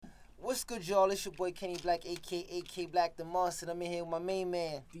What's good, y'all? It's your boy Kenny Black, a.k.a. K Black the Monster. I'm in here with my main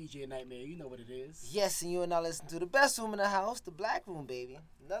man, DJ Nightmare. You know what it is. Yes, and you are now listening to the best room in the house, the Blacc Room, baby.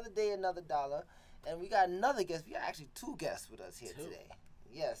 Another day, another dollar. And we got another guest. We got actually two guests with us here today.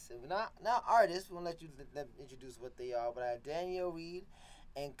 Yes, and we're not artists. We're going to let them introduce what they are. But I have Danielle Reed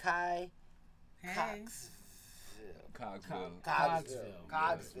and Kai Cogsville.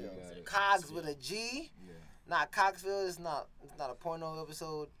 Cogs with a G. Yeah. Not Cogsville. It's not a porno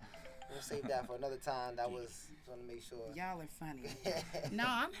episode. We'll save that for another time. That was want to make sure. Y'all are funny. No,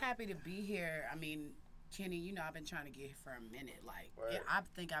 I'm happy to be here. I mean, Kenny, you know I've been trying to get here for a minute. Like, I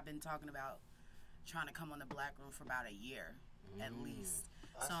think I've been talking about trying to come on the Blacc Room for about a year at least.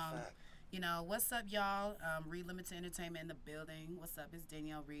 So, you know, what's up, y'all? Reed Limited Entertainment in the building. What's up? It's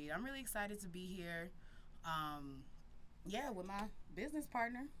Danielle Reed. I'm really excited to be here. Yeah, with my business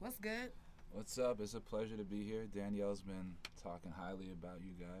partner. What's good? What's up? It's a pleasure to be here. Danielle's been talking highly about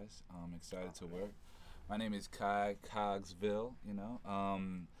you guys. I'm excited to work. My name is Kai Cogsville, you know.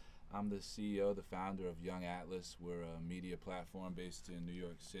 I'm the CEO, the founder of Young Atlas. We're a media platform based in New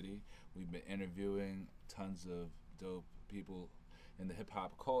York City. We've been interviewing tons of dope people in the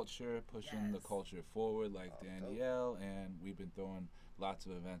hip-hop culture, pushing the culture forward like Danielle, and we've been throwing lots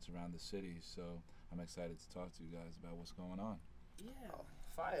of events around the city. So I'm excited to talk to you guys about what's going on. Yeah.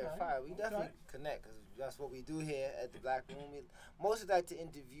 Fire. We definitely connect because that's what we do here at the Blacc Room. We mostly like to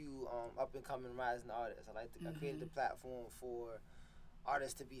interview up-and-coming rising artists. I created a platform for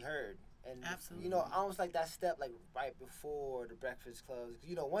artists to be heard. And, absolutely. You know, almost like that step, like, right before the Breakfast Clubs.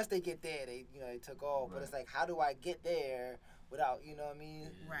 You know, once they get there, they took off. Right. But it's like, how do I get there without, you know what I mean?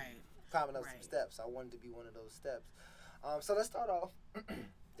 Right. Climbing up some steps. I wanted to be one of those steps. So let's start off.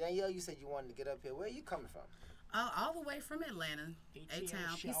 Danielle, you said you wanted to get up here. Where are you coming from? All the way from Atlanta,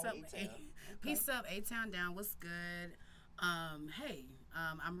 A-Town. Peace up, A-Town down. What's good? Hey,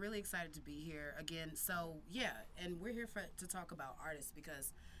 I'm really excited to be here again. So yeah, and we're here to talk about artists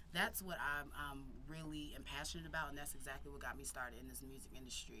because that's what I'm really passionate about, and that's exactly what got me started in this music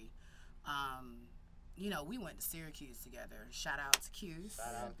industry. You know, we went to Syracuse together. Shout out to Q's.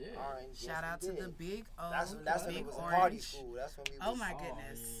 Shout out to the Big O. That's when Big it was Orange. a party school. That's when we was. Oh my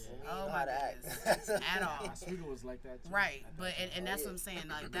goodness. Oh my goodness. At all. Oswego was like that too. Right, but and that's what I'm saying.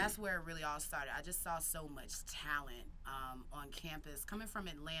 Like that's where it really all started. I just saw so much talent on campus coming from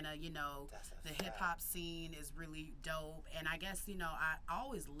Atlanta. You know, the hip hop scene is really dope, and I guess I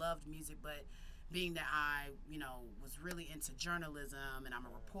always loved music, but being that I, was really into journalism and I'm a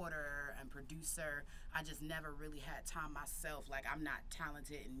reporter and producer, I just never really had time myself. Like, I'm not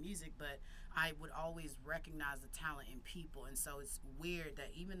talented in music, but I would always recognize the talent in people. And so it's weird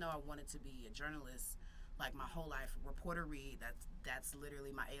that even though I wanted to be a journalist, like my whole life, Reporter Reed, that's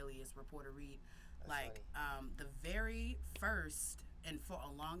literally my alias, Reporter Reed. The very first, and for a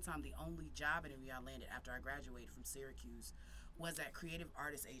long time, the only job interview I landed after I graduated from Syracuse was at Creative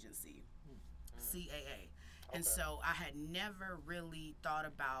Artists Agency. CAA. And so I had never really thought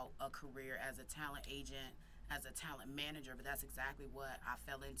about a career as a talent agent, as a talent manager, but that's exactly what I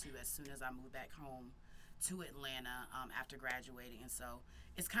fell into as soon as I moved back home to Atlanta after graduating. And so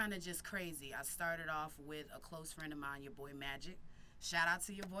it's kind of just crazy. I started off with a close friend of mine, your boy Magic. Shout out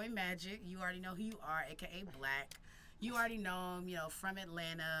to your boy Magic. You already know who you are, aka Black. You already know him, from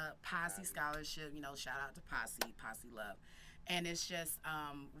Atlanta, Posse Scholarship, shout out to Posse Love. And it's just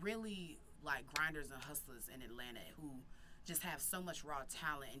really like grinders and hustlers in Atlanta who just have so much raw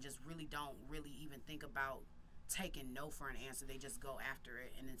talent and just really don't really even think about taking no for an answer. They just go after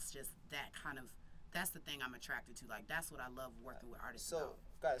it, and it's just that's the thing I'm attracted to. Like, that's what I love working with artists. So,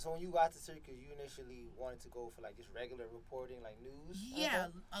 guys, so when you got to Syracuse, you initially wanted to go for like just regular reporting, like news? Yeah,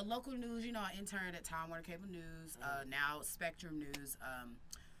 local news. I interned at Time Warner Cable News, now Spectrum News.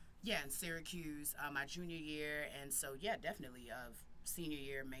 In Syracuse, my junior year, and so yeah, definitely senior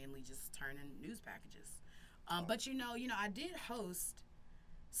year, mainly just turning news packages. But I did host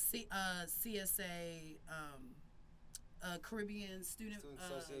CSA, Caribbean Student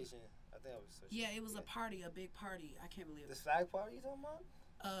Association. I think it was association. Yeah, it was a party, a big party. I can't believe it. The flag party you talking about?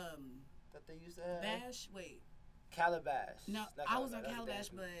 That they used to have? Bash? Wait. Calabash. No, I was on Calabash,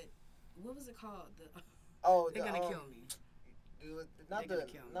 but what was it called? They're gonna kill me. Not the.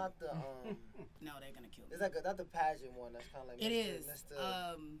 No, they're gonna kill me. It's like not the pageant one. That's kind of like. It is.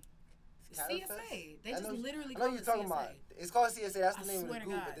 CSA. They just literally call it CSA. About. It's called CSA. That's the name of the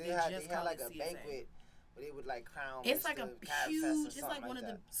group. God, but they had like a banquet where they would like crown. It's like a huge. It's like one of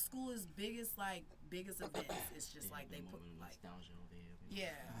the school's biggest events. It's just like they put like. Yeah.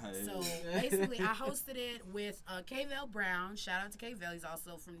 So basically, I hosted it with K-Vel Brown. Shout out to K-Vel. He's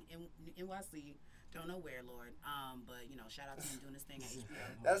also from NYC. Don't know where, Lord. But you know, shout out to him doing this thing at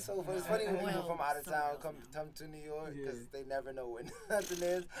HBO. That's so funny. It's funny when people from out of town somewhere come else to New York Yeah. because they never know where nothing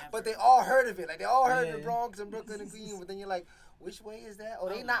is. Ever. But they all heard of it. Like they all heard of the Yeah. Bronx and Brooklyn and Queens. But then you're like, which way is that? Oh,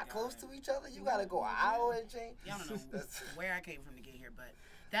 they Oh my not God. close to each other. You gotta go an hour and change. Y'all don't know where I came from to get here, but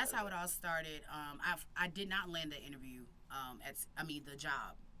that's how it all started. I did not land the interview.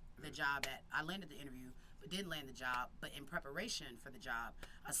 The job at I landed the interview, but didn't land the job. But in preparation for the job,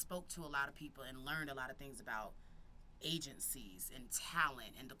 I spoke to a lot of people and learned a lot of things about agencies and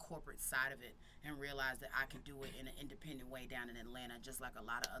talent and the corporate side of it, and realized that I could do it in an independent way down in Atlanta, just like a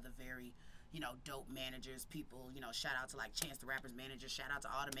lot of other very, dope managers, people, shout out to like Chance the Rapper's manager, shout out to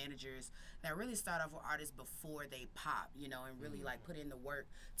all the managers that really start off with artists before they pop, and really like put in the work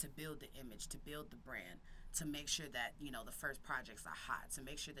to build the image, to build the brand, to make sure that, the first projects are hot, to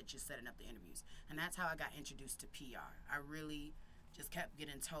make sure that you're setting up the interviews. And that's how I got introduced to PR. I really just kept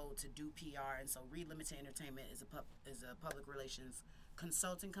getting told to do PR, and so Reed Limited Entertainment is a public relations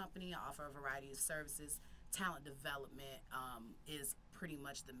consulting company. I offer a variety of services. Talent development is pretty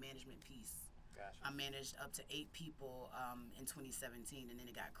much the management piece. Gotcha. I managed up to 8 people in 2017, and then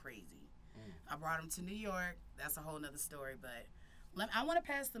it got crazy. I brought them to New York. That's a whole nother story, but I want to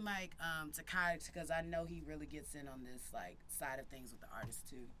pass the mic to Kai because I know he really gets in on this like side of things with the artists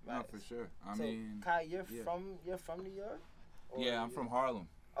too. No, for sure. I So, mean, Kai, you're yeah. from New York? Or yeah, I'm from Harlem.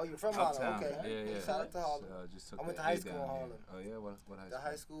 Oh, you're from Uptown. Harlem. Okay. Yeah, yeah. Shout out to Harlem. So, just took I went the to high A school down in here. Harlem. Oh yeah, what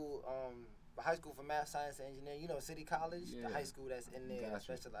high The school? high school for math, science, and engineering. You know, City College. Yeah. The high school that's in there,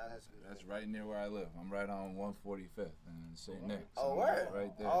 Gotcha. specialized high school. That's right near where I live. I'm right on 145th in St. Nick. Oh, So word.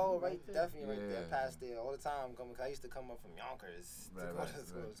 right there. Oh, right, definitely right there, Yeah. past there all the time. Cause I used to come up from Yonkers to go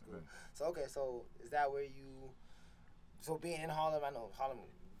to school. Right. So okay, so is that where you? So being in Harlem, I know Harlem,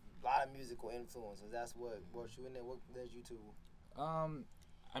 a lot of musical influences. That's what brought you in there. What led you to?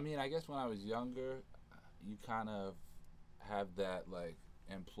 I mean, I guess when I was younger, you kind of have that like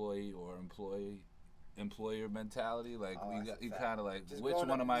employer mentality. Like Oh, that's a you fact. kind of like, Just which growing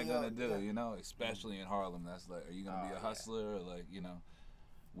one up am I in New gonna York, do? yeah. You know, especially in Harlem. That's like, are you gonna be Oh, a yeah. hustler or like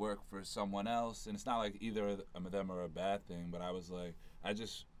work for someone else? And it's not like either of them are a bad thing, but I was like, I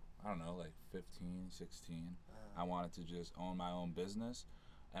don't know, like 15, 16. I wanted to just own my own business,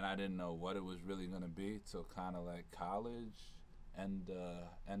 and I didn't know what it was really gonna be till kind of like college and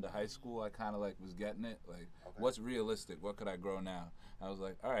the high school. I kind of like was getting it, like what's realistic, what could I grow now? I was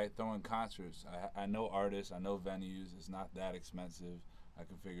like, all right, throwing concerts. I know artists, I know venues, it's not that expensive, I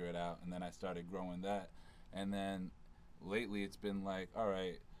can figure it out. And then I started growing that, and then lately it's been like, all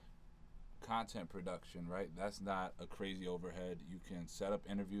right, content production, right? That's not a crazy overhead. You can set up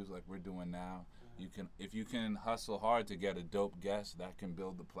interviews like we're doing now. You can, if you can hustle hard to get a dope guest, that can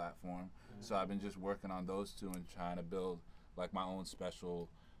build the platform. So I've been just working on those two and trying to build like my own special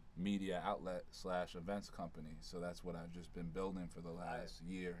media outlet / events company. So that's what I've just been building for the last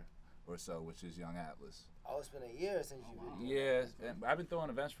year or so, which is Young Atlas. Oh, it's been a year since you've been. Yeah, and I've been throwing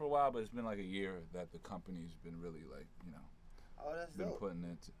events for a while, but it's been like a year that the company's been really like, Oh, that's been dope.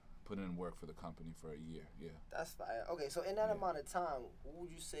 putting in work for the company for a year. Yeah. That's fire. Okay, so in that Yeah. amount of time, who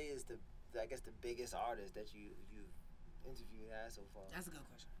would you say is the biggest artist that you've interviewed as so far? That's a good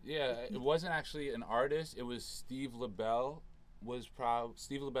question. Yeah, it wasn't actually an artist. It was Steve LaBelle.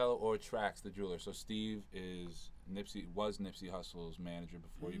 Steve LaBelle or Trax, the jeweler. So Steve was Nipsey Hussle's manager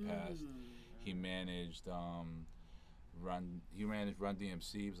before he passed. He managed Run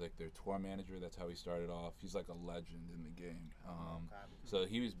DMC. He was like their tour manager. That's how he started off. He's like a legend in the game. So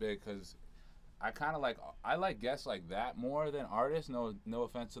he was big because I like guests like that more than artists. No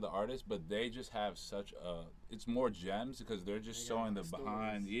offense to the artists, but they just have such it's more gems because they're just showing the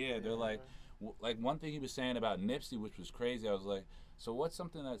behind. Yeah, they're like one thing he was saying about Nipsey, which was crazy. I was like, so what's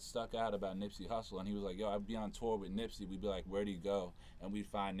something that stuck out about Nipsey Hussle? And he was like, yo, I'd be on tour with Nipsey. We'd be like, where'd he go? And we'd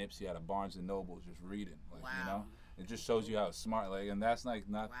find Nipsey at a Barnes and Noble just reading, like Wow. It just shows you how smart, like, and that's like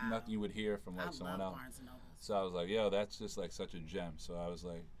nothing you would hear from like I someone love else. Barnes and Nobles. So I was like, yo, that's just like such a gem. So I was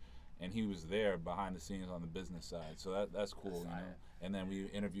like, and he was there behind the scenes on the business side. So that's cool, And then we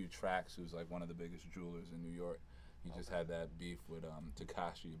interviewed Trax, who's like one of the biggest jewelers in New York. He just had that beef with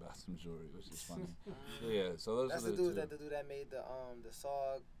Tekashi about some jewelry, which is funny. Yeah, so those That's are the the dude two. that made the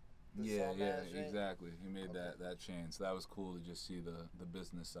SOG. Yeah, management. exactly. He made that change. So that was cool to just see the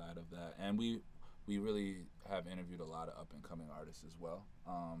business side of that. And we really have interviewed a lot of up and coming artists as well.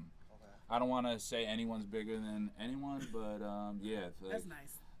 I don't want to say anyone's bigger than anyone, but yeah, like, That's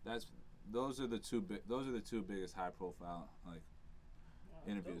nice. Those are the two biggest high profile like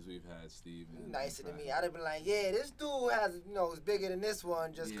interviews we've had, Steve. And Nicer than Trax. me. I'd have been like, yeah, this dude has, is bigger than this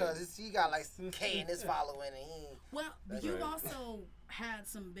one just because he got like K in his following and he. Well, That's you right. also, had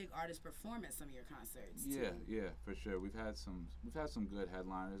some big artists perform at some of your concerts. Yeah, too. yeah, for sure. We've had some good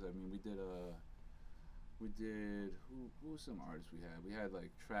headliners. I mean, who were some artists we had? We had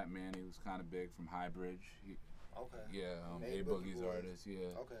like Trap Manny, who's kind of big from High Bridge. Okay. Yeah, A Boogie's Boogie's artist.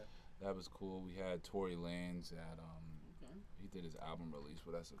 Yeah. Okay. That was cool. We had Tory Lanez at Okay. he did his album release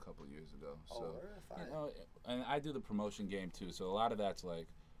with us a couple years ago. So fine. you know, and I do the promotion game too. So a lot of that's like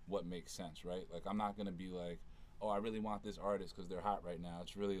what makes sense, right? Like I'm not gonna be like, oh, I really want this artist because they're hot right now.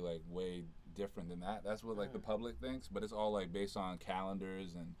 It's really like way different than that. That's what like the public thinks, but it's all like based on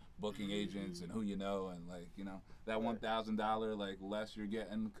calendars and booking agents and who you know, and like you know that $1,000 like less you're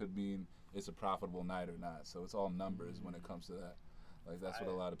getting could mean it's a profitable night or not. So it's all numbers when it comes to that. Like that's what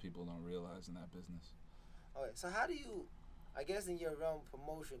a lot of people don't realize in that business. Okay, so how do you, I guess in your realm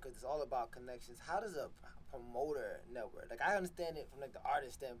promotion, because it's all about connections, how does a promoter network? Like I understand it from like the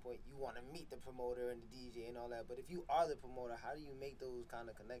artist standpoint, you want to meet the promoter and the DJ and all that, but if you are the promoter, how do you make those kind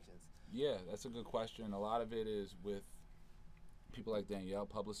of connections? Yeah, that's a good question. A lot of it is with people like Danielle,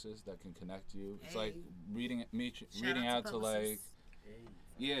 publicists that can connect you. It's like reading out to like,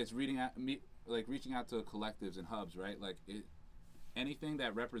 yeah, it's reaching out to collectives and hubs, right? Like anything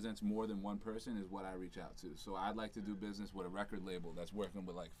that represents more than one person is what I reach out to. So I'd like to do business with a record label that's working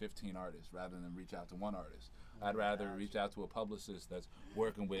with like 15 artists rather than reach out to one artist. I'd rather reach out to a publicist that's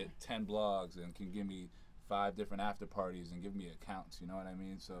working with 10 blogs and can give me 5 different after parties and give me accounts, you know what I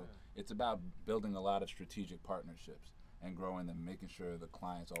mean? So it's about building a lot of strategic partnerships and growing them, making sure the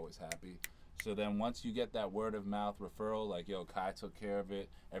client's always happy. So then once you get that word of mouth referral, like, yo, Kai took care of it,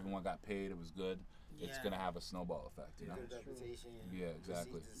 everyone got paid, it was good, it's going to have a snowball effect, you know? Good reputation. Yeah,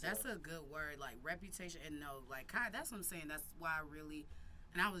 exactly. That's a good word, like reputation. And no, like, Kai, that's what I'm saying. That's why I really,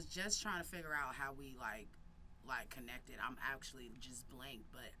 and I was just trying to figure out how we, like connected. I'm actually just blank,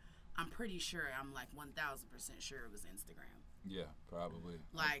 but I'm pretty sure, I'm like 1,000% sure it was Instagram. Yeah, probably.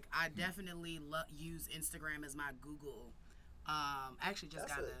 Like, I definitely use Instagram as my Google. Actually just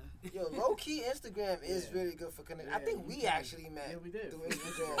low key Instagram is really good for connecting. I think we actually met through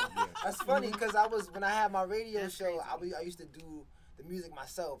Instagram. That's funny because when I had my radio show, I used to do the music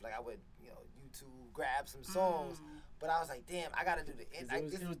myself. Like I would, YouTube, grab some songs. But I was like, damn, I gotta do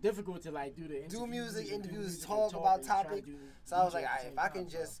it was difficult to like do music interviews, talk about topics. So I was like, all right, if I can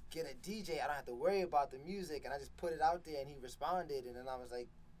just get a DJ, I don't have to worry about the music, and I just put it out there, and he responded, and then I was like,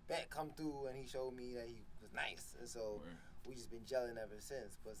 bet, come through, and he showed me that he was nice, and so we just been gelling ever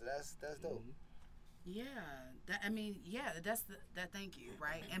since. But so that's dope. Yeah, that's thank you,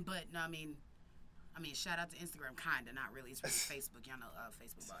 right? And but no, I mean, shout out to Instagram, kinda, not really. It's really Facebook. Y'all know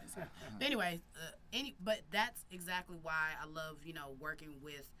Facebook bought Instagram. But anyway, but that's exactly why I love, working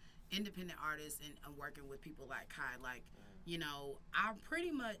with independent artists and working with people like Kai. Like, I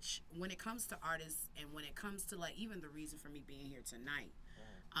pretty much, when it comes to artists and when it comes to like even the reason for me being here tonight,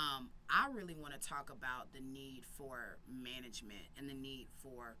 I really want to talk about the need for management and the need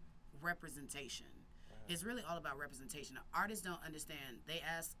for representation. It's really all about representation. Artists don't understand. They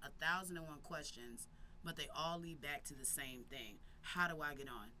ask 1,001 questions, but they all lead back to the same thing. How do I get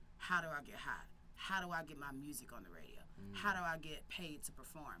on? How do I get hot? How do I get my music on the radio? How do I get paid to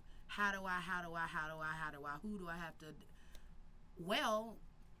perform? Who do I have to? Well,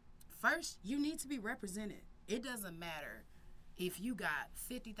 first, you need to be represented. It doesn't matter if you got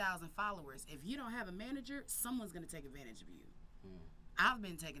 50,000 followers. If you don't have a manager, someone's going to take advantage of you. I've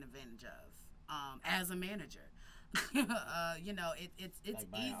been taken advantage of. As a manager, it's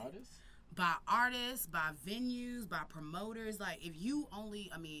like by easy. Artists? By artists, by venues, by promoters. Like if you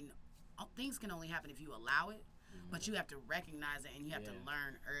things can only happen if you allow it, but you have to recognize it and you have to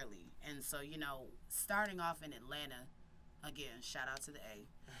learn early. And so, starting off in Atlanta, again, shout out to the A,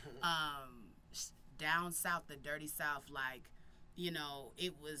 down south, the dirty south,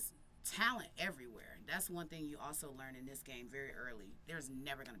 it was talent everywhere. That's one thing you also learn in this game very early. There's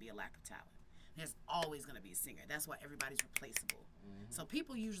never going to be a lack of talent. There's always going to be a singer. That's why everybody's replaceable. So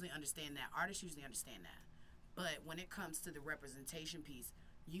people usually understand that. Artists usually understand that. But when it comes to the representation piece,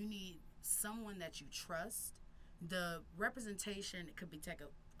 you need someone that you trust. The representation could be take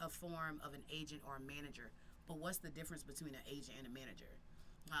a form of an agent or a manager. But what's the difference between an agent and a manager?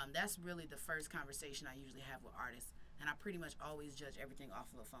 That's really the first conversation I usually have with artists. And I pretty much always judge everything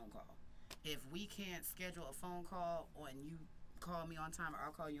off of a phone call. If we can't schedule a phone call and you call me on time or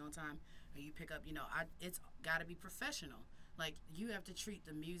I'll call you on time and you pick up, it's got to be professional. Like, you have to treat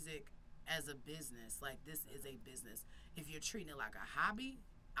the music as a business. Like, this is a business. If you're treating it like a hobby,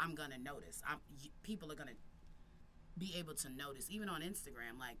 I'm going to notice. People are going to be able to notice. Even on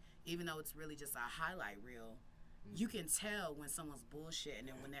Instagram, like, even though it's really just a highlight reel, you can tell when someone's bullshitting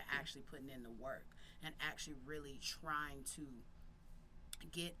and when they're actually putting in the work and actually really trying to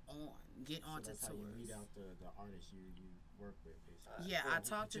get on to that's tours. How you weed out the artists you work with, basically. Yeah, I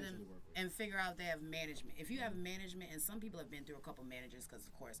talk to them and figure out if they have management. If you have management, and some people have been through a couple managers, because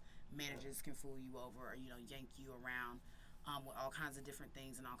of course managers can fool you over or yank you around with all kinds of different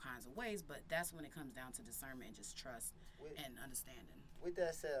things in all kinds of ways. But that's when it comes down to discernment and just trust and understanding. With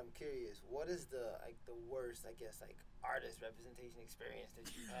that said, I'm curious, what is the worst, I guess, artist representation experience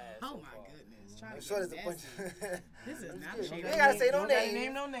that you've had? Oh so my far? goodness! I'm sure there's a bunch. This is not. You ain't gotta say no names.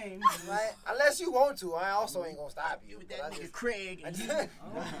 Name no names. Right? Unless you want to. I also ain't gonna stop you. With that nigga Craig. And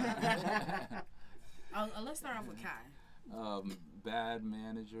let's start off with Kai. Bad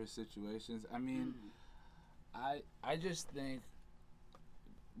manager situations. I mean, I just think,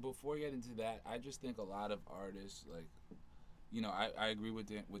 before getting into that, I just think a lot of artists, I agree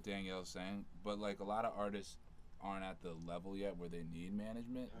with what Danielle's saying, but a lot of artists aren't at the level yet where they need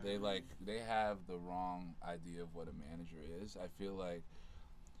management. They have the wrong idea of what a manager is. I feel like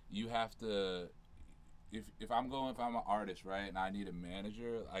you have to, if I'm an artist, right, and I need a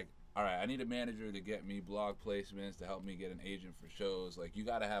manager, all right, I need a manager to get me blog placements, to help me get an agent for shows. You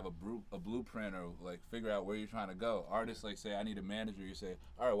got to have a blueprint, or figure out where you're trying to go. Artists say, I need a manager. You say,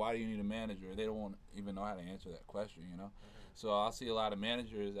 all right, why do you need a manager? They don't even know how to answer that question, So I'll see a lot of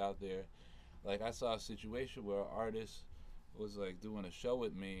managers out there. I saw a situation where an artist was doing a show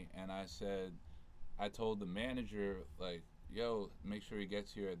with me, and I told the manager, yo, make sure he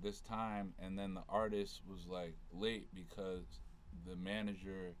gets here at this time. And then the artist was late because the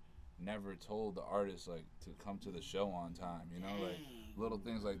manager never told the artist to come to the show on time, little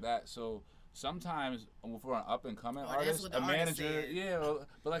things like that. So sometimes for an up and coming artist, a manager,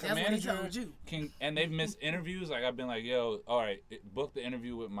 but a manager can, and they've missed interviews. I've been yo, all right, book the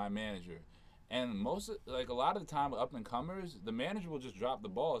interview with my manager. And a lot of the time with up and comers, the manager will just drop the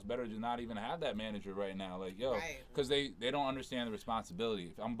ball. It's better to not even have that manager right now. Because they don't understand the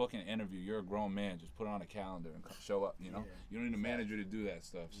responsibility. If I'm booking an interview, you're a grown man. Just put it on a calendar and show up. You don't need a manager to do that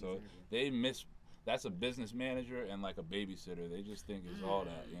stuff. So they miss. That's a business manager and a babysitter. They just think it's all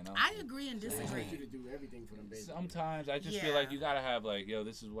that, I agree and disagree. You to do everything for them babies. Sometimes I just feel you gotta have yo,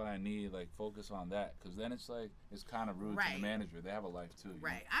 this is what I need. Focus on that, because then it's it's kind of rude to the manager. They have a life too.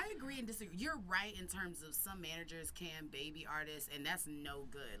 Right. I agree and disagree. You're right in terms of some managers can baby artists, and that's no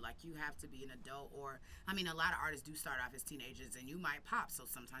good. You have to be an adult, or a lot of artists do start off as teenagers, and you might pop. So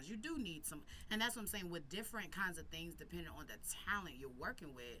sometimes you do need some, and that's what I'm saying with different kinds of things, depending on the talent you're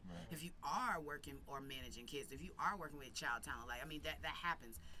working with. Right. If you are working or managing kids, if you are working with child talent, that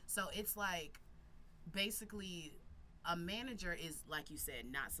happens. So it's basically a manager is, like you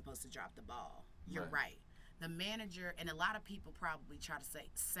said, not supposed to drop the ball. You're right. The manager, and a lot of people probably try to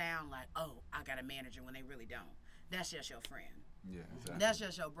sound oh, I got a manager, when they really don't. That's just your friend. Yeah, exactly. That's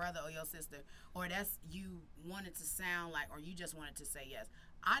just your brother or your sister, or that's you wanted to sound or you just wanted to say yes.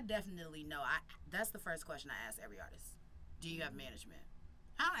 I definitely know. That's the first question I ask every artist. Do you have management?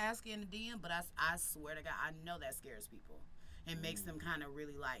 I'll ask it in the DM, but I swear to God, I know that scares people and makes them kind of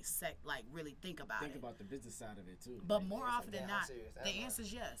really really think about it. Think about the business side of it too. But more often than not, the answer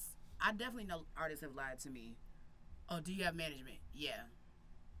is yes. I definitely know artists have lied to me. Oh, do you have management? Yeah.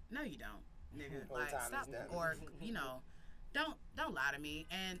 No, you don't, nigga. Stop, or don't lie to me.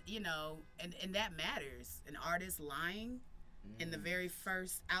 And and that matters. An artist lying in the very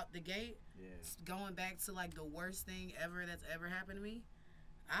first out the gate, going back to the worst thing ever that's ever happened to me.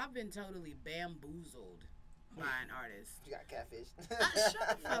 I've been totally bamboozled by an artist. You got catfish.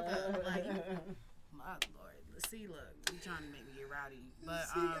 Shut the fuck up. My Lord. See, look, you trying to make me get rowdy. But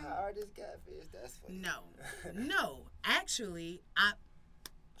artist catfish, that's funny. No. Actually,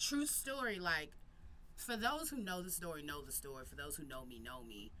 true story, for those who know the story, know the story. For those who know me, know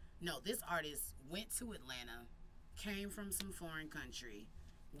me. No, this artist went to Atlanta, came from some foreign country,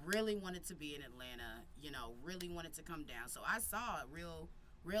 really wanted to be in Atlanta, really wanted to come down. So I saw real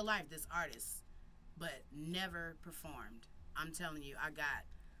life this artist, but never performed. I'm telling you, I got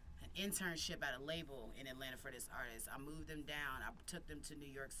an internship at a label in Atlanta for this artist. I moved them down. I took them to New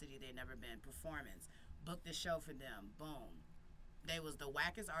York City. They'd never been. Performance. Booked the show for them. Boom. They was the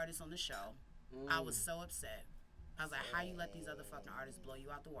wackest artist on the show. I was so upset. I was like, how you let these other fucking artists blow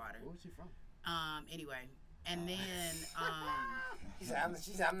you out the water? Where was she from? Anyway. And then she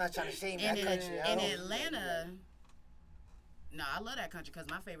said, I'm not trying to shame that country. In Atlanta, no, I love that country because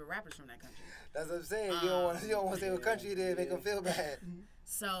my favorite rapper's from that country. That's what I'm saying. You don't want to say what country it is, make them feel bad.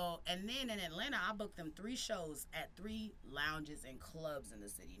 So, and then in Atlanta, I booked them 3 shows at 3 lounges and clubs in the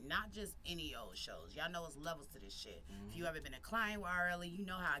city. Not just any old shows. Y'all know it's levels to this shit. If you ever been a client with RLE, you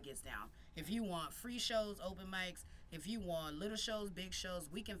know how it gets down. If you want free shows, open mics, if you want little shows, big shows,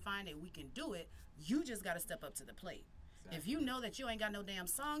 we can find it, we can do it. You just got to step up to the plate. Exactly. If you know that you ain't got no damn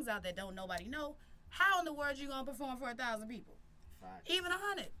songs out that don't nobody know, how in the world you gonna perform for 1,000 people? Facts. Even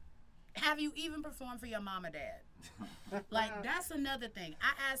 100. Have you even performed for your mom or dad? Like, that's another thing.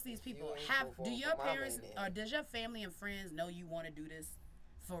 I ask these people, You ain't do perform your for mama parents and them. or does your family and friends know you want to do this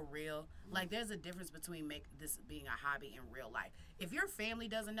for real? Like, there's a difference between this being a hobby in real life. If your family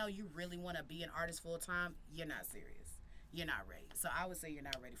doesn't know you really want to be an artist full time, you're not serious. You're not ready. So I would say you're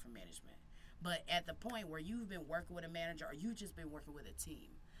not ready for management. But at the point where you've been working with a manager or you've just been working with a team,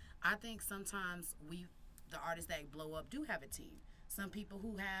 I think sometimes the artists that blow up do have a team. Some people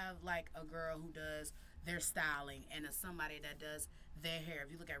who have like a girl who does their styling and somebody that does their hair.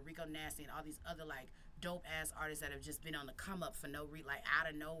 If you look at Rico Nasty and all these other like dope ass artists that have just been on the come up for like out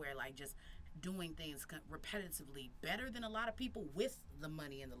of nowhere, like just doing things repetitively better than a lot of people with the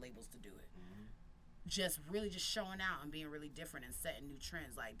money and the labels to do it. Mm-hmm. Just showing out and being really different and setting new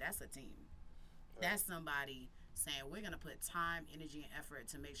trends. Like, that's a team. Right. That's somebody saying we're gonna put time, energy, and effort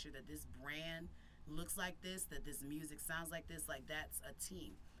to make sure that this brand looks like this, that this music sounds like this. Like, that's a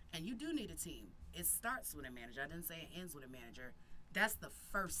team. And you do need a team. It starts with a manager. I didn't say it ends with a manager. That's the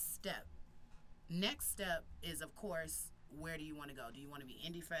first step. Next step is, of course, where do you want to go? Do you want to be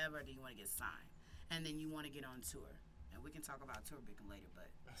indie forever or do you want to get signed? And then you want to get on tour. And we can talk about tour booking later, but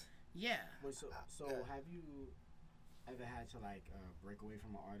yeah. Wait, so have you ever had to like break away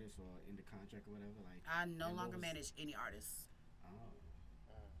from an artist or end the contract or whatever? Like, I no longer manage any artists. Oh.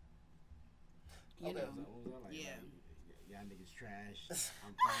 You know, what was that like? yeah. Y'all niggas trash.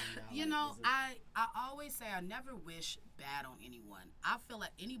 I'm finding out. You know, I always say I never wish bad on anyone. I feel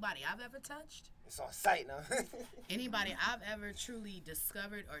like anybody I've ever touched, it's on site now. anybody I've ever truly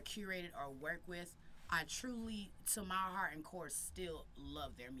discovered or curated or worked with, I truly, to my heart and core, still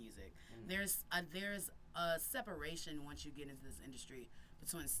love their music. There's a separation once you get into this industry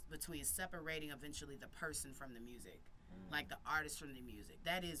between separating eventually the person from the music, like the artist from the music.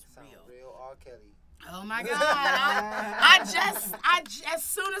 That is real. Real R. Kelly. Oh my God! I just as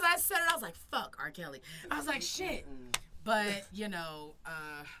soon as I said it, I was like, "Fuck R. Kelly." I was like, "Shit," but you know,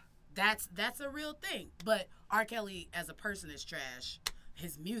 that's a real thing. But R. Kelly as a person is trash.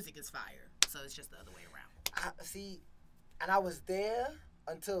 His music is fire. So it's just the other way around. I was there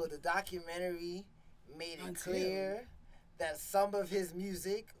until the documentary made it clear that some of his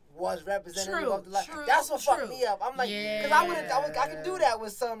music was representative of the life. That's what fucked me up. I'm like, because I can do that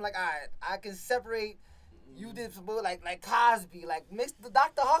with some, like, all right, I can separate. You did some like Cosby, like mixed the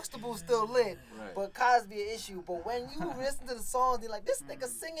Dr. Huxtable still lit, but Cosby an issue. But when you listen to the songs, you're like, this nigga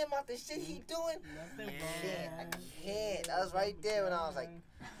singing about the shit he doing. I can't. I was right there when I was like.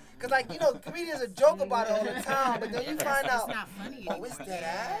 Cause like, you know, comedians joke about it all the time, but then you find out, not funny oh, it's that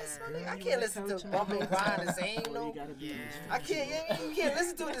ass. I can't listen to Bump and Grind the same. No, I can't. You can't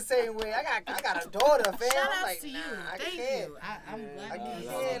listen to it the same way. I got a daughter, fam. Shout I'm out like, to you. I Thank can't. you. I'm glad I you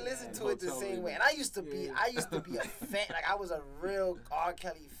can't listen to it the same way. And I used to be a fan. Like, I was a real R.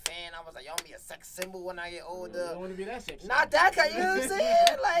 Kelly fan. I was like, y'all be a sex symbol when I get older. I don't want to be that sex. Not that kind. You know what I'm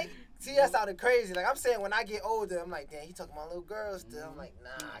saying? Like, see, that sounded crazy. Like, I'm saying when I get older, I'm like, damn, he talking about little girls still. I'm like,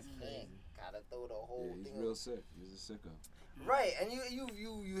 nah, I can't. Gotta throw the whole thing. He's real sick. He's a sicko. Right, and you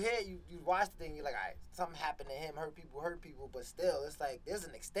watch the thing, you're like, all right, something happened to him, hurt people, but still, it's like, there's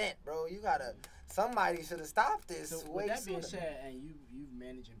an extent, bro. You gotta, somebody should have stopped this. So with that being said, and you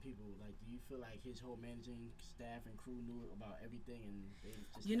managing people, like, do you feel like his whole managing staff and crew knew about everything, and they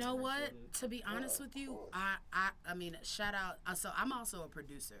just You know what? To be honest with you, I mean, shout out. So I'm also a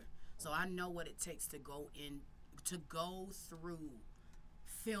producer, so I know what it takes to go through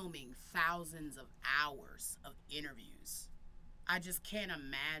filming thousands of hours of interviews. I just can't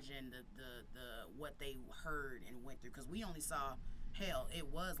imagine the what they heard and went through, because we only saw, hell, it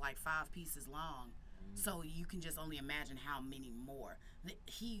was like 5 pieces long, so you can just only imagine how many more.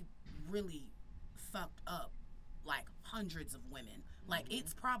 He really fucked up like hundreds of women. Like,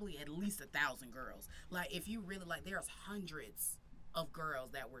 it's probably at least 1,000 girls. Like, if you really, like, there's hundreds of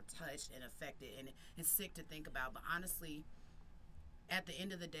girls that were touched and affected, and it's sick to think about. But honestly, at the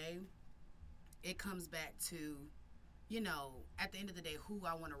end of the day, it comes back to, you know, at the end of the day, who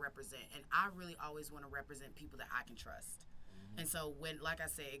I want to represent. And I really always want to represent people that I can trust. And so when, like I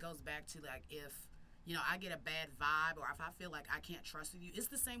said, it goes back to, like, if, you know, I get a bad vibe, or if I feel like I can't trust you, it's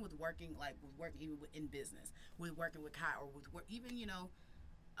the same with working even in business, with working with Kai, or with work, even, you know,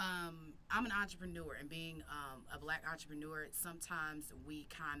 I'm an entrepreneur, and being a Black entrepreneur, sometimes we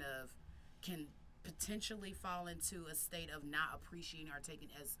kind of can potentially fall into a state of not appreciating or taking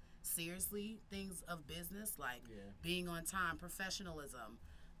as seriously things of business, like being on time, professionalism,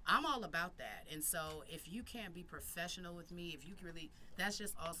 I'm all about that. And so if you can't be professional with me, if you can really, that's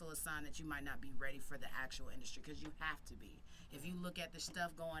just also a sign that you might not be ready for the actual industry, because you have to be. If you look at the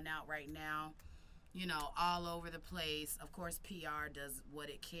stuff going out right now, all over the place, of course PR does what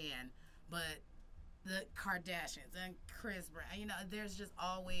it can, but the Kardashians and Chris Brown, there's just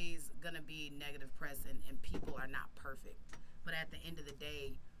always going to be negative press, and people are not perfect. But at the end of the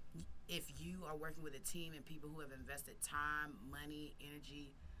day, if you are working with a team and people who have invested time, money,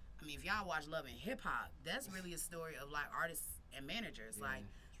 energy, if y'all watch Love and Hip Hop, that's really a story of like artists and managers. Yeah, like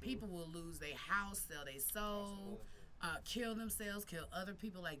true. People will lose their house, sell their soul, kill themselves, kill other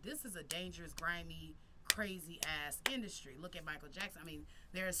people. Like, this is a dangerous, grimy, crazy ass industry. Look at Michael Jackson.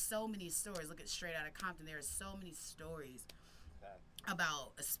 There are so many stories. Look at Straight Outta Compton. There are so many stories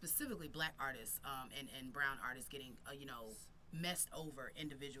about specifically black artists and brown artists getting messed over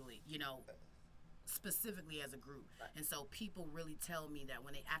individually, specifically as a group. Right. And so people really tell me that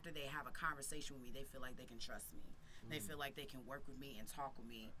after they have a conversation with me, they feel like they can trust me. They feel like they can work with me and talk with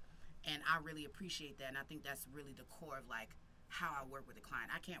me. And I really appreciate that. And I think that's really the core of like how I work with a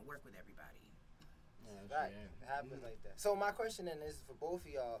client. I can't work with everybody. Right. It happens like that. So my question then is for both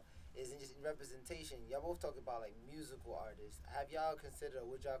of y'all is in just representation. Y'all both talk about like musical artists. Would y'all consider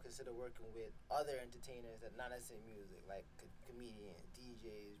working with other entertainers that not necessarily music, like comedians,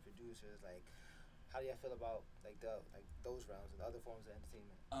 DJs, producers? Like, how do y'all feel about like those rounds and other forms of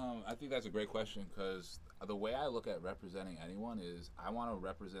entertainment? I think that's a great question, because the way I look at representing anyone is I want to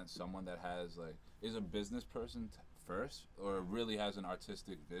represent someone that is a business person first, or really has an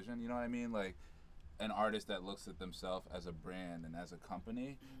artistic vision. You know what I mean? Like, an artist that looks at themselves as a brand and as a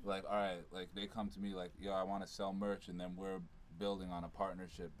company. Like, all right, like they come to me like, yo, I want to sell merch, and then we're building on a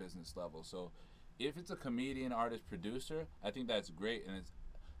partnership business level. So if it's a comedian, artist, producer, I think that's great. And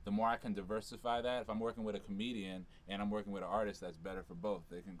the more I can diversify that, if I'm working with a comedian and I'm working with an artist, that's better for both.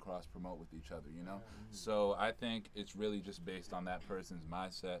 They can cross promote with each other, So I think it's really just based on that person's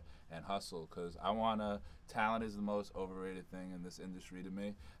mindset and hustle, because talent is the most overrated thing in this industry to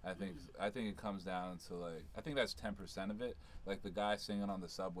me. I think it comes down to I think that's 10% of it. Like, the guy singing on the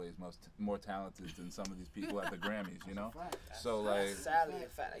subway is more talented than some of these people at the Grammys, So that's sadly a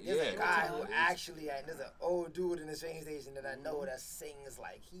fact. Like, there's a guy who actually, there's an old dude in the train station that I know that sings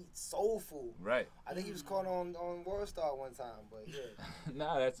like he's soulful. Right. I think he was caught on World Star one time, but yeah.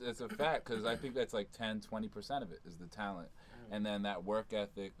 No, that's a fact, because I think that's like 10-20% of it is the talent. And then that work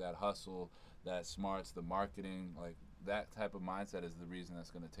ethic, that hustle, that smarts, the marketing, like that type of mindset is the reason that's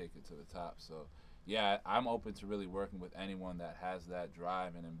going to take it to the top. So yeah, I'm open to really working with anyone that has that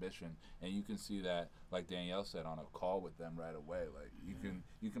drive and ambition, and you can see that, like Danielle said, on a call with them right away. Like, you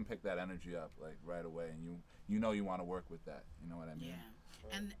can pick that energy up like right away, and you want to work with that. You know what I mean?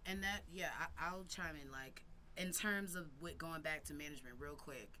 Yeah, and that I'll chime in, like, in terms of going back to management real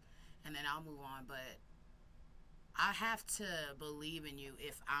quick, and then I'll move on. But I have to believe in you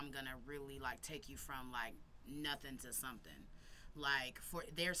if I'm gonna really like take you from like nothing to something. Like,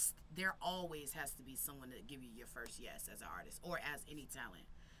 there always has to be someone to give you your first yes as an artist or as any talent.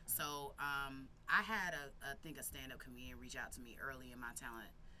 So I had a stand-up comedian reach out to me early in my talent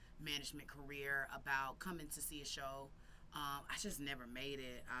management career about coming to see a show. I just never made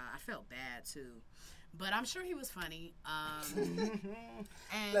it. I felt bad too, but I'm sure he was funny.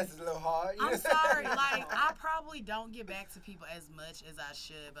 And that's a little hard. I'm sorry. Like, I probably don't get back to people as much as I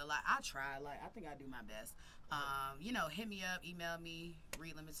should, but like I try. Like, I think I do my best. Hit me up, email me,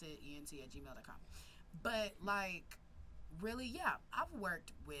 reelimitedent@gmail.com. But like, really, yeah, I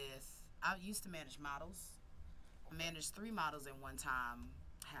used to manage models. I managed 3 models at one time.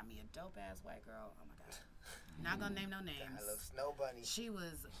 Had me a dope ass white girl. Oh my God. Not gonna name no names. Hello, Snow Bunny. She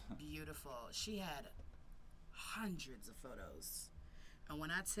was beautiful. She had hundreds of photos. And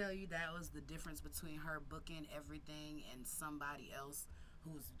when I tell you that was the difference between her booking everything and somebody else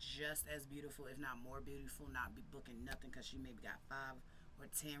who's just as beautiful, if not more beautiful, not be booking nothing because she maybe got 5 or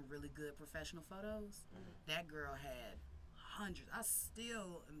 10 really good professional photos. That girl had hundreds. I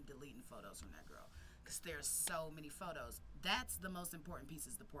still am deleting photos from that girl because there's so many photos. That's the most important piece,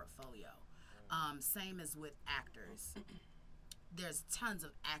 is the portfolio. Same as with actors. There's tons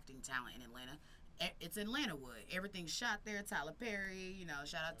of acting talent in Atlanta. It's Atlanta Wood. Everything's shot there. Tyler Perry,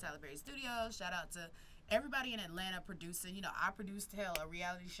 shout out to Tyler Perry Studios. Shout out to everybody in Atlanta producing. I produced a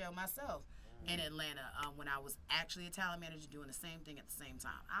reality show myself in Atlanta when I was actually a talent manager doing the same thing at the same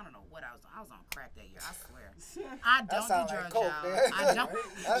time. I don't know what I was on. I was on crack that year, I swear. I don't do drugs, y'all. I don't.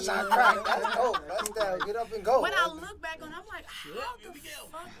 That's not crack. That's coke. That's that. Get up and go. When I look back on it, I'm like, how the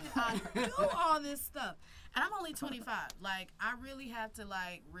fuck did I do all this stuff? And I'm only 25. Like, I really have to,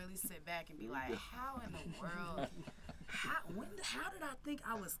 like, really sit back and be like, how in the world How did I think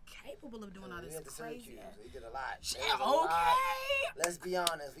I was capable of doing all this crazy? We did a lot. Okay. Let's be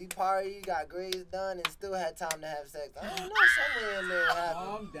honest. We partied, got grades done, and still had time to have sex. I don't know, somewhere in there happened.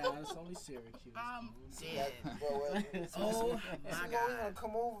 Calm down. It's only Syracuse. I'm dead. Oh my God. God. We're gonna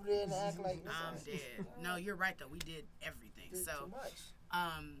come over there and act like I'm dead. No, you're right though. We did everything. Too So,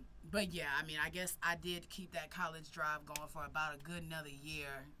 but yeah, I mean, I guess I did keep that college drive going for about a good another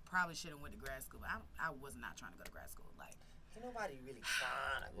year. Probably should have went to grad school. But I was not trying to go to grad school. Like, ain't nobody really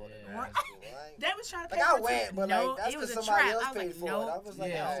trying to go to grad school. Like, they was trying to like pay I for it. went, but No, like that's it was because a somebody trap. else I was paid like, for nope. it. I was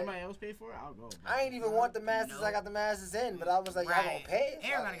like, Yeah, all if right. somebody else paid for it, I'll go. I ain't even want the masters. I got the masters in, but I was like, y'all gonna pay?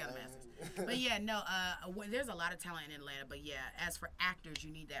 Everybody got the masters. But yeah, no. There's a lot of talent in Atlanta. But yeah, as for actors,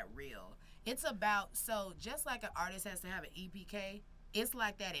 you need that reel. It's about just like an artist has to have an EPK. It's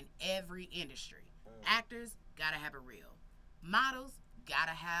like that in every industry. Actors gotta have a reel. Models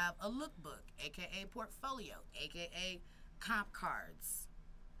gotta have a lookbook, aka portfolio, aka comp cards.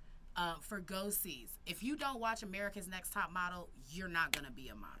 For go-sees. If you don't watch America's Next Top Model, you're not gonna be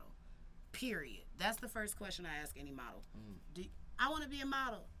a model. Period. That's the first question I ask any model. I want to be a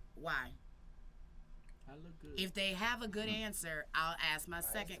model. Why? I look good. If they have a good answer, I'll ask my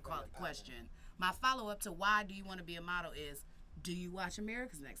second question. My follow-up to why do you want to be a model is, do you watch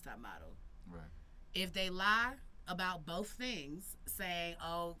America's Next Top Model? Right. If they lie about both things, saying,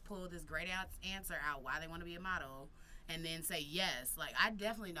 pull this great answer out why they want to be a model, and then say yes, like I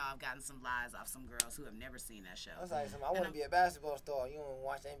definitely know I've gotten some lies off some girls who have never seen that show. I was like, I want to be a basketball star. You don't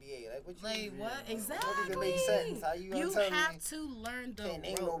watch the NBA. Like, what you Like, what? Exactly. What even make sense? How you have to learn the can't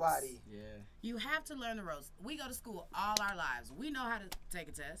name ropes. nobody. Yeah. You have to learn the ropes. We go to school all our lives. We know how to take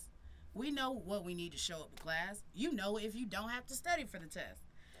a test. We know what we need to show up to class. You know if you don't have to study for the test.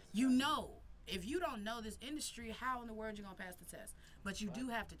 You know. If you don't know this industry, how in the world you going to pass the test? But you do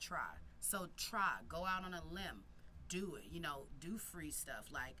have to try. So try. Go out on a limb. Do it. Do free stuff.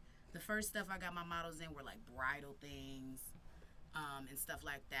 Like, the first stuff I got my models in were, like, bridal things and stuff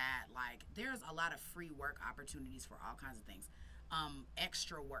like that. Like, there's a lot of free work opportunities for all kinds of things.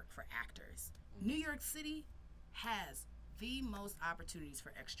 Extra work for actors. New York City has the most opportunities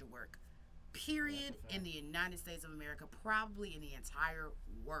for extra work, period, in the United States of America, probably in the entire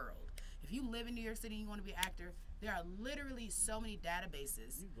world. If you live in New York City and you want to be an actor, there are literally so many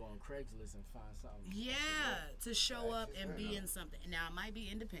databases. You go on Craigslist and find something. Yeah, to show up and be in something. Now, it might be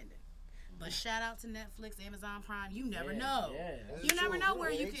independent, but shout out to Netflix, Amazon Prime. You never know. Yeah, you never know where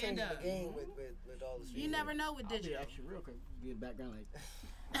you can end up. The game with all the You never know with digital. I'll be extra real quick. Be in the background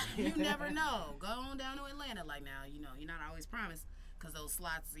like. You never know. Go on down to Atlanta. Like, now, you're not always promised. Because those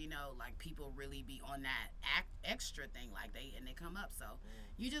slots, like, people really be on that extra thing, like, they come up. So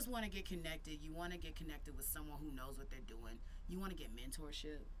you just want to get connected. You want to get connected with someone who knows what they're doing. You want to get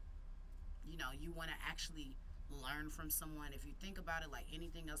mentorship. You want to actually learn from someone. If you think about it like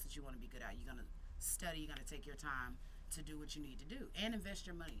anything else that you want to be good at, you're going to study, you're going to take your time to do what you need to do and invest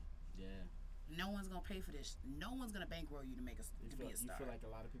your money. Yeah. No one's going to pay for this. No one's going to bankroll you to be a star. You feel like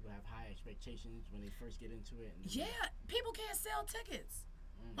a lot of people have high expectations when they first get into it. And people can't sell tickets.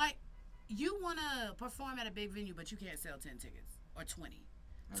 Like, you want to perform at a big venue, but you can't sell 10 tickets or 20.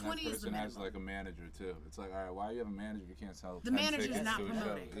 And 20 that is the person minimum. has like a manager too. It's like, all right, why you have a manager if you can't sell? The 10 manager's tickets not to a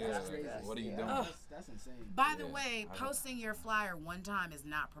promoting. show? Yeah, That's like, crazy. what are you doing? That's insane. By the way, posting your flyer one time is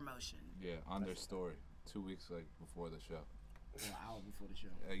not promotion. Yeah, on their story, 2 weeks before the show. Or an hour before the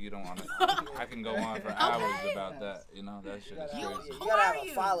show. You don't want to. I can go on for hours about that. That shit is You crazy. gotta have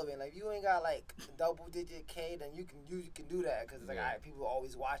a following. Like, if you ain't got like double-digit K, then you can do that because it's like, all right, people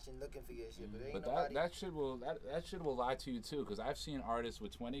always watching, looking for your shit. But that shit will lie to you too, because I've seen artists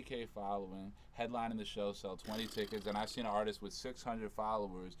with 20K following headlining the show sell 20 tickets, and I've seen an artist with 600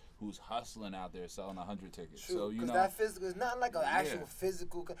 followers who's hustling out there selling 100 tickets. True, so that physical is not like an actual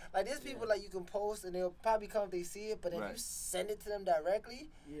physical. Like, there's people like you can post and they'll probably come if they see it, but if you send it to them directly,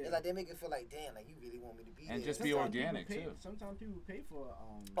 it's like they make it feel like, damn, like you really want me to be there. And just be organic too. Sometimes people pay for.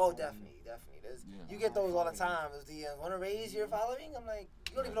 Definitely. You get those all the time. It's the want to raise your following. I'm like,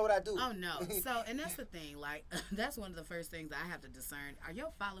 you don't even know what I do. Oh no. So, and that's the thing. Like, that's one of the first things I have to discern: are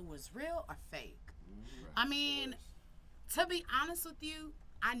your followers real or fake? I mean, to be honest with you,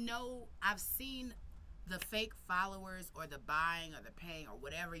 I know I've seen the fake followers or the buying or the paying or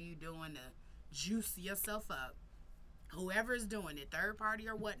whatever you doing to juice yourself up. Whoever's doing it, third party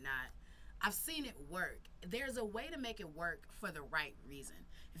or whatnot, I've seen it work. There's a way to make it work for the right reason.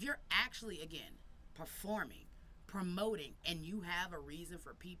 If you're actually, again, performing, promoting, and you have a reason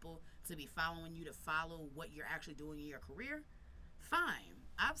for people to be following you, to follow what you're actually doing in your career, fine.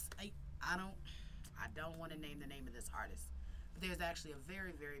 I don't want to name the name of this artist, but there's actually a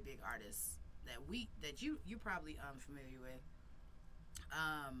very, very big artist that you probably familiar with.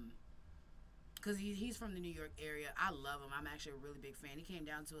 Because he's from the New York area. I love him. I'm actually a really big fan. He came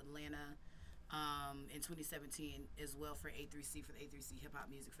down to Atlanta in 2017 as well for A3C, for the A3C Hip Hop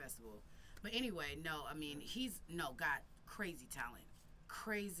Music Festival. But anyway, no, I mean, got crazy talent,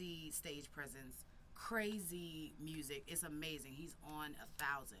 crazy stage presence, crazy music. It's amazing. He's on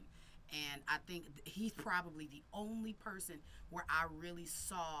 1,000. And I think he's probably the only person where I really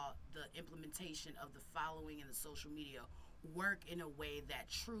saw the implementation of the following and the social media work in a way that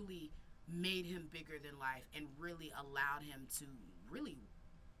truly made him bigger than life and really allowed him to really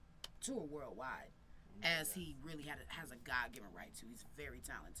tour worldwide, as he really has a God-given right to. He's very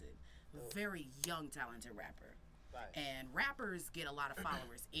talented, very young, talented rapper. Right. And rappers get a lot of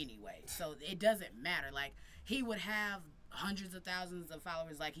followers anyway, so it doesn't matter. Like, he would have hundreds of thousands of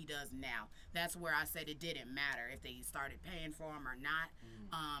followers like he does now. That's where I said it didn't matter if they started paying for him or not,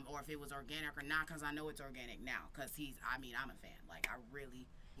 or if it was organic or not, because I know it's organic now, because I'm a fan. Like,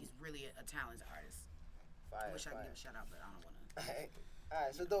 he's really a talented artist. I wish I could give a shout out, but I don't want to. All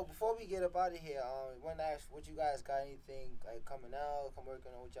right, so though, before we get up out of here, I want to ask, what you guys got, anything like coming out,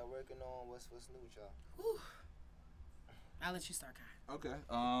 working on, what y'all working on, what's new with y'all? Whew. I'll let you start, Kai. Okay.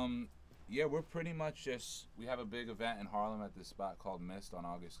 Yeah, we're pretty much we have a big event in Harlem at this spot called Mist on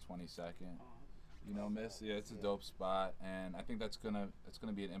August 22nd. You know Mist? Yeah, it's a dope spot, and I think it's gonna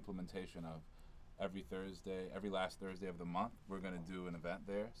be an implementation of every last Thursday of the month, we're gonna do an event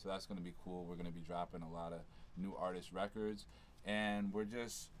there. So that's gonna be cool. We're gonna be dropping a lot of new artist records, and we're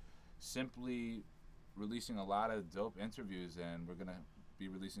just simply releasing a lot of dope interviews, and we're gonna be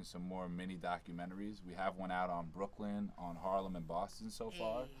releasing some more mini documentaries. We have one out on Brooklyn, on Harlem, and Boston so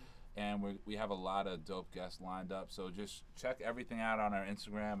far. And we have a lot of dope guests lined up. So just check everything out on our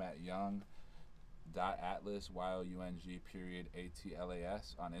Instagram at young.atlas,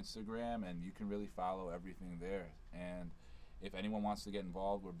 YOUNG.ATLAS on Instagram. And you can really follow everything there. And if anyone wants to get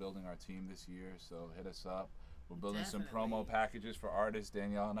involved, we're building our team this year. So hit us up. We're building some promo packages for artists.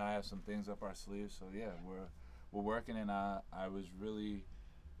 Danielle and I have some things up our sleeves. So yeah, we're working. And it was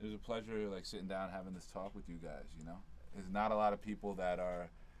a pleasure sitting down and having this talk with you guys, you know. There's not a lot of people that are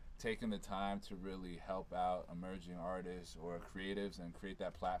taking the time to really help out emerging artists or creatives and create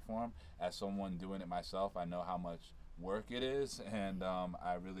that platform. As someone doing it myself, I know how much work it is, and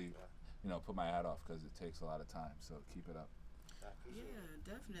I really, put my hat off because it takes a lot of time. So keep it up. Yeah,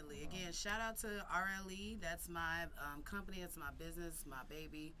 definitely. Again, shout out to RLE. That's my company. That's my business, my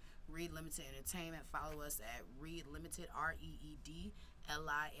baby. Reed Limited Entertainment. Follow us at Reed Limited, REED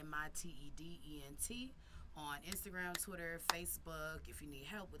LIMITEDENT. On Instagram, Twitter, Facebook. If you need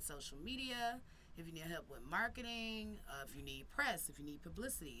help with social media, if you need help with marketing, if you need press, if you need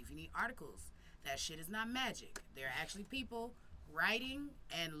publicity, if you need articles, that shit is not magic. There are actually people writing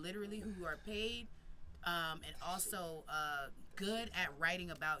and literally who are paid and also good at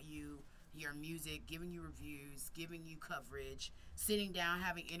writing about you, your music, giving you reviews, giving you coverage, sitting down,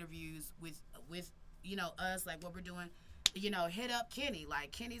 having interviews with us, like what we're doing. Hit up Kenny.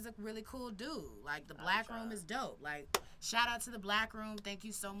 Like, Kenny's a really cool dude. Like, the Blacc Room is dope. Like, shout out to the Blacc Room. Thank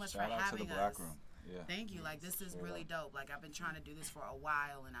you so much for having us. Shout out to the Blacc Room. Yeah. Thank you. Like, this is really dope. Like, I've been trying to do this for a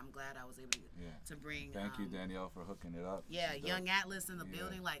while, and I'm glad I was able to bring. Thank you, Danielle, for hooking it up. Yeah, Young Atlas in the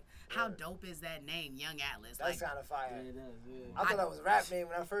building. Like, how dope is that name, Young Atlas? That's kind of fire. Yeah, it does, yeah. I thought that was a rap name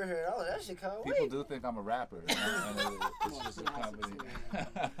when I first heard it. Oh, that shit kind of People do think I'm a rapper. And it's just a company.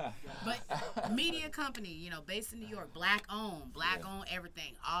 But media company, based in New York, black owned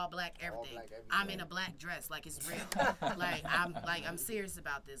everything, all black everything. I'm in a black dress, like, it's real. I'm serious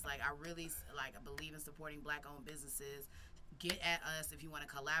about this. Like, I really I believe in supporting black owned businesses. Get at us if you want to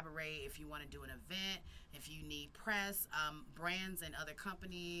collaborate, if you want to do an event, if you need press, brands and other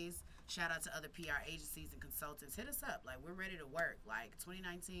companies. Shout out to other PR agencies and consultants. Hit us up. Like, we're ready to work. Like,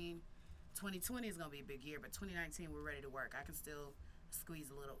 2020 is going to be a big year, but 2019 we're ready to work. I can still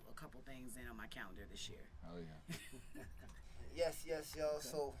squeeze a couple things in on my calendar this year. Oh yeah. Yes, y'all.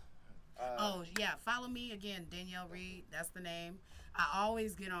 So follow me again, Danielle Reed. That's the name. I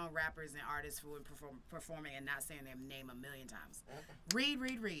always get on rappers and artists who are performing and not saying their name a million times. Reed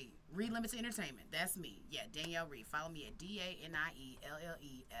Limited Entertainment. That's me. Yeah, Danielle Reed. Follow me at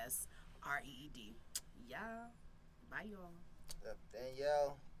DANIELLESREED. Yeah. Bye, y'all.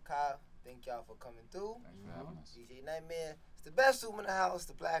 Danielle, Kyle, thank y'all for coming through. Thanks for having us. DJ Nightmare. It's the best room in the house,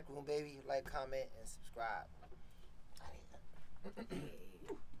 the Blacc Room, baby. Like, comment, and subscribe.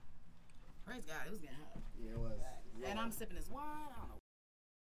 Praise God, it was getting hot. Yeah, it was. And I'm sipping this wine. I don't know